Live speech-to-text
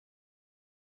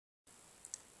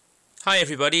Hi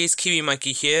everybody, it's Kiwi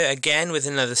Mikey here again with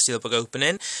another Steelbook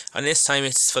opening, and this time it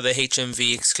is for the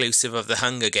HMV exclusive of the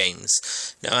Hunger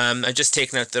Games. Now I've just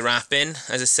taken out the wrapping.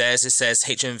 As it says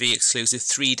HMV exclusive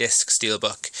 3-disc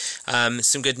Steelbook.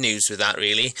 Some good news with that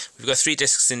really. We've got 3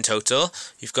 discs in total.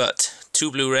 You've got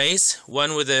 2 Blu-rays,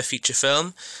 one with a feature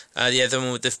film, the other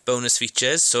one with the bonus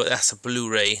features, so that's a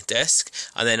Blu-ray disc,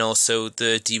 and then also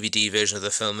the DVD version of the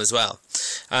film as well.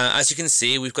 As you can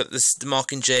see, we've got the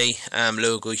Mockingjay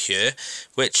logo here,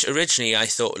 which originally I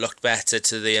thought looked better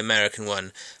to the American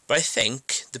one, but I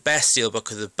think the best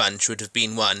Steelbook of the bunch would have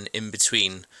been one in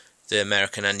between the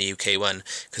American and the UK one,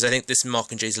 because I think this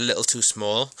Mockingjay is a little too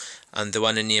small, and the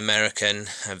one in the American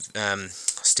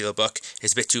Steelbook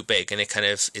is a bit too big, and it kind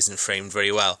of isn't framed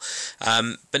very well.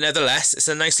 But nevertheless, it's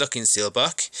a nice looking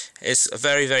Steelbook. It's a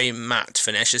very, very matte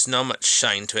finish. There's not much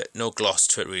shine to it, no gloss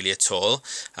to it really at all.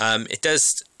 It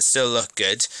does still look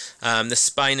good. The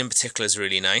spine in particular is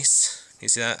really nice. You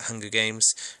see that? Hunger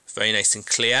Games. Very nice and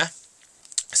clear.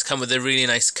 It's come with a really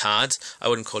nice card. I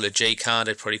wouldn't call it a J card,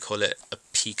 I'd probably call it a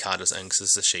P card or something, because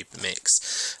it's the shape it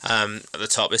makes. At the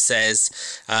top it says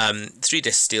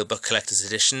 3-disc Steelbook Collector's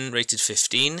Edition, rated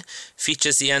 15,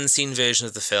 features the unseen version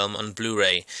of the film on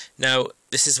Blu-ray. Now,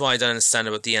 this is why I don't understand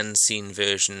about the unseen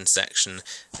version section.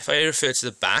 If I refer to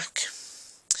the back,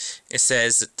 it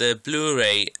says that the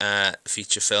Blu-ray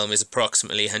feature film is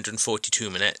approximately 142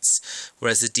 minutes,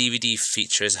 whereas the DVD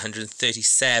feature is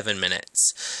 137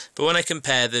 minutes. But when I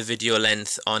compare the video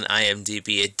length on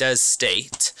IMDb, it does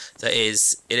state that it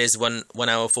is 1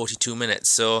 hour 42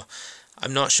 minutes, so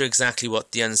I'm not sure exactly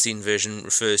what the unseen version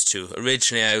refers to.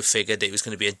 Originally I figured it was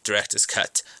going to be a director's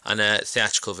cut and a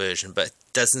theatrical version, but it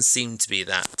doesn't seem to be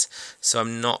that, so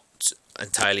I'm not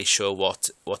entirely sure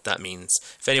what that means.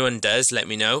 If anyone does, let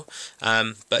me know.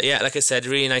 But yeah, like I said,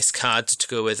 really nice card to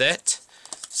go with it,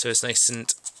 so it's nice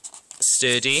and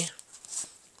sturdy.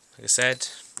 Like I said,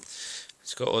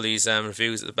 it's got all these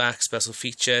reviews at the back, special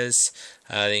features.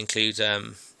 They include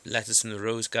letters from the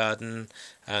Rose Garden,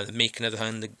 the making of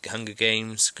the Hunger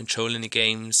Games, controlling the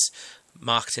games,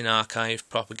 marketing archive,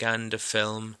 propaganda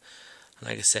film, and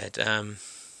like I said,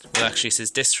 well, actually it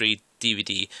says disc 3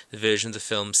 DVD, the version of the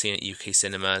film seen at UK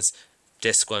cinemas,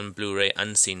 disc 1 Blu-ray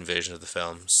unseen version of the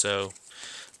film. So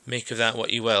make of that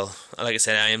what you will. Like I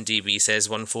said, IMDb says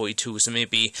 142, so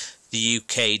maybe the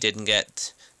UK didn't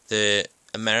get the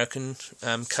American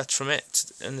cut from it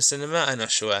in the cinema, I'm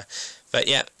not sure. But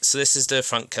yeah, so this is the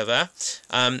front cover.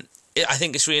 I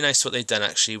think it's really nice what they've done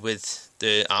actually with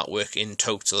the artwork in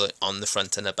total on the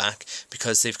front and the back,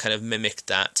 because they've kind of mimicked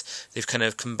that. They've kind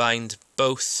of combined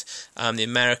both the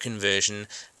American version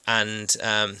and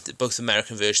both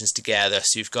American versions together.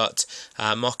 So you've got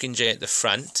Mockingjay at the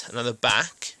front, and on the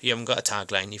back you haven't got a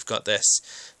tagline. You've got the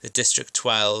District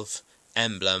 12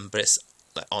 emblem, but it's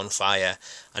like on fire,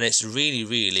 and it's really,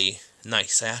 really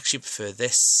nice. I actually prefer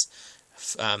this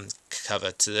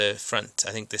cover to the front.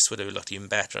 I think this would have looked even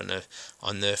better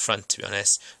on the front, to be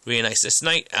honest. Really nice. It's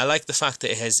nice. I like the fact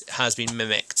that it has been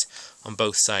mimicked on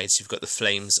both sides. You've got the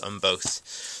flames on both.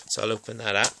 So I'll open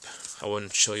that up. I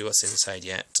won't show you what's inside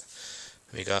yet.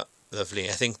 We got lovely.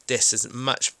 I think this is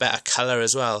much better colour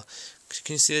as well.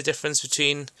 Can you see the difference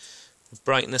between the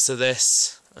brightness of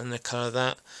this and the colour of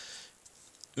that?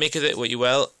 Make of it what you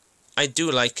will. I do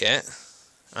like it.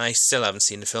 I still haven't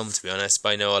seen the film, to be honest,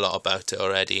 but I know a lot about it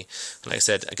already. Like I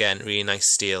said, again, really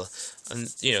nice steel, and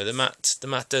you know the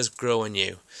matte does grow on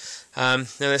you. Now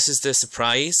this is the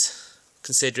surprise,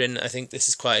 considering I think this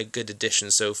is quite a good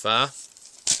addition so far.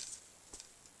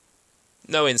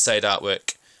 No inside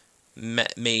artwork,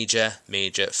 major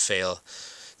fail.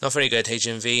 Not very good,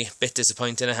 HMV. Bit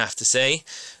disappointing, I have to say.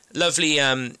 Lovely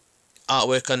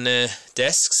artwork on the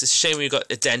discs. It's a shame we've got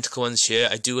identical ones here.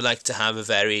 I do like to have a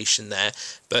variation there,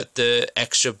 but the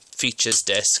extra features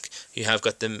disc, you have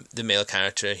got the male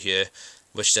character here,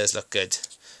 which does look good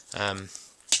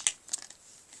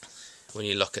when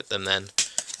you look at them then.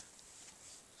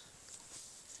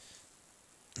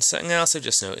 Something else I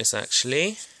just noticed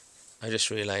actually, I just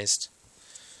realised,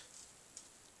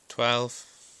 12,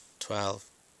 12,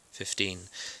 15.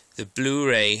 The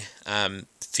Blu-ray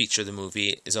feature of the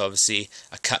movie is obviously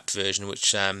a cut version,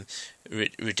 which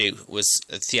was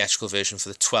a theatrical version for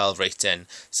the 12 rating.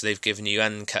 So they've given you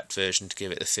an uncut version to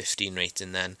give it the 15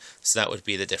 rating then. So that would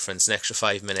be the difference. An extra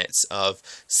 5 minutes of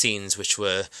scenes which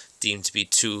were deemed to be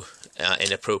too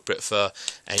inappropriate for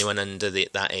anyone under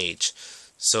that age.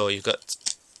 So you've got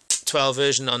 12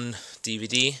 version on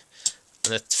DVD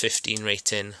and a 15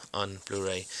 rating on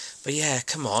Blu-ray. But yeah,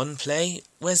 come on, play.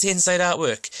 Where's the inside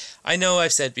artwork? I know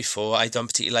I've said before I don't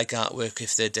particularly like artwork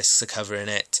if the discs are covering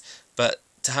it, but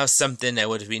to have something there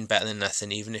would have been better than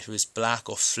nothing, even if it was black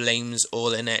or flames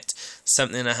all in it,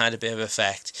 something that had a bit of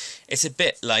effect. It's a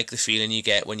bit like the feeling you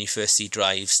get when you first see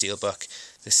Drive Steelbook.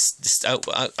 This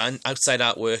outside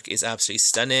artwork is absolutely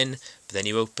stunning, but then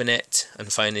you open it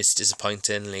and find it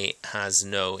disappointingly has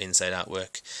no inside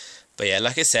artwork. But yeah,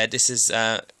 like I said, this is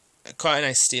quite a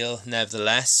nice steel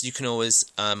nevertheless. You can always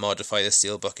modify the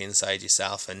Steelbook inside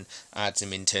yourself and add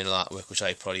some internal artwork, which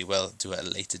I probably will do at a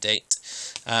later date.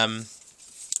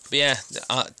 But yeah,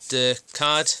 the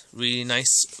card, really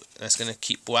nice. That's going to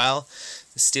keep well.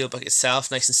 The Steelbook itself,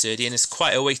 nice and sturdy, and it's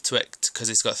quite a weight to it because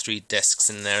it's got 3 discs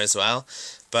in there as well.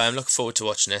 But I'm looking forward to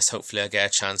watching this. Hopefully I get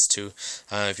a chance to.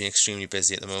 I've been extremely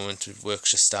busy at the moment.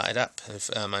 Work's just started up. I've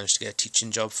managed to get a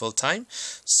teaching job full time,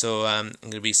 so I'm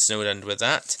going to be snowed under with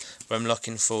that. But I'm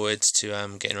looking forward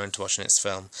to getting around to watching this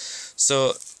film.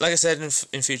 So, like I said in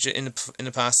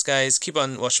the past, guys, keep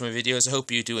on watching my videos. I hope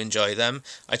you do enjoy them.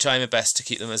 I try my best to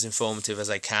keep them as informative as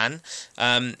I can.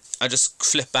 I'll just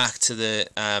flip back to the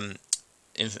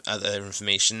other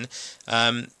information.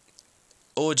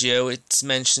 Audio, it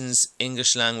mentions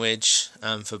English language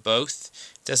for both.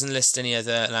 It doesn't list any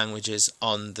other languages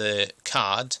on the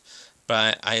card,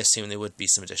 but I assume there would be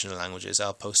some additional languages.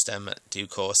 I'll post them at due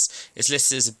course. It's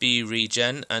listed as a B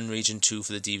region and region 2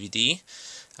 for the DVD.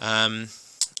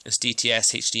 It's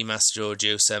DTS HD Master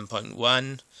Audio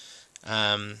 7.1,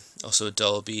 also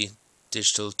Dolby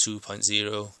Digital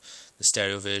 2.0, the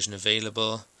stereo version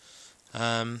available.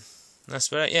 That's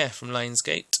about it, yeah, from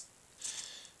Lionsgate.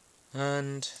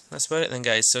 And that's about it then,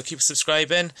 guys. So keep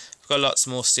subscribing. I've got lots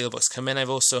more Steelbooks coming. I've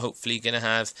also hopefully going to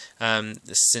have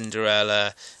the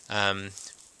Cinderella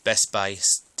Best Buy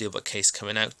Steelbook case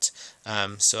coming out.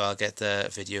 So I'll get the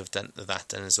video of that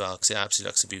done as well, because it absolutely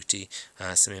looks a beauty.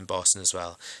 Some embossing as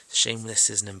well. Shame this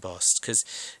isn't embossed, because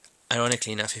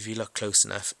ironically enough, if you look close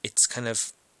enough, it's kind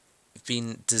of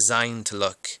been designed to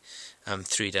look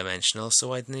 3-dimensional, so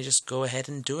why didn't they just go ahead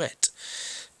and do it?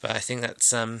 But I think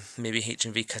that's maybe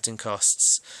HMV cutting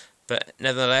costs. But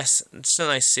nevertheless, it's a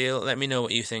nice seal. Let me know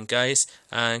what you think, guys.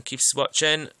 And keep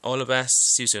watching. All the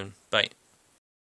best. See you soon. Bye.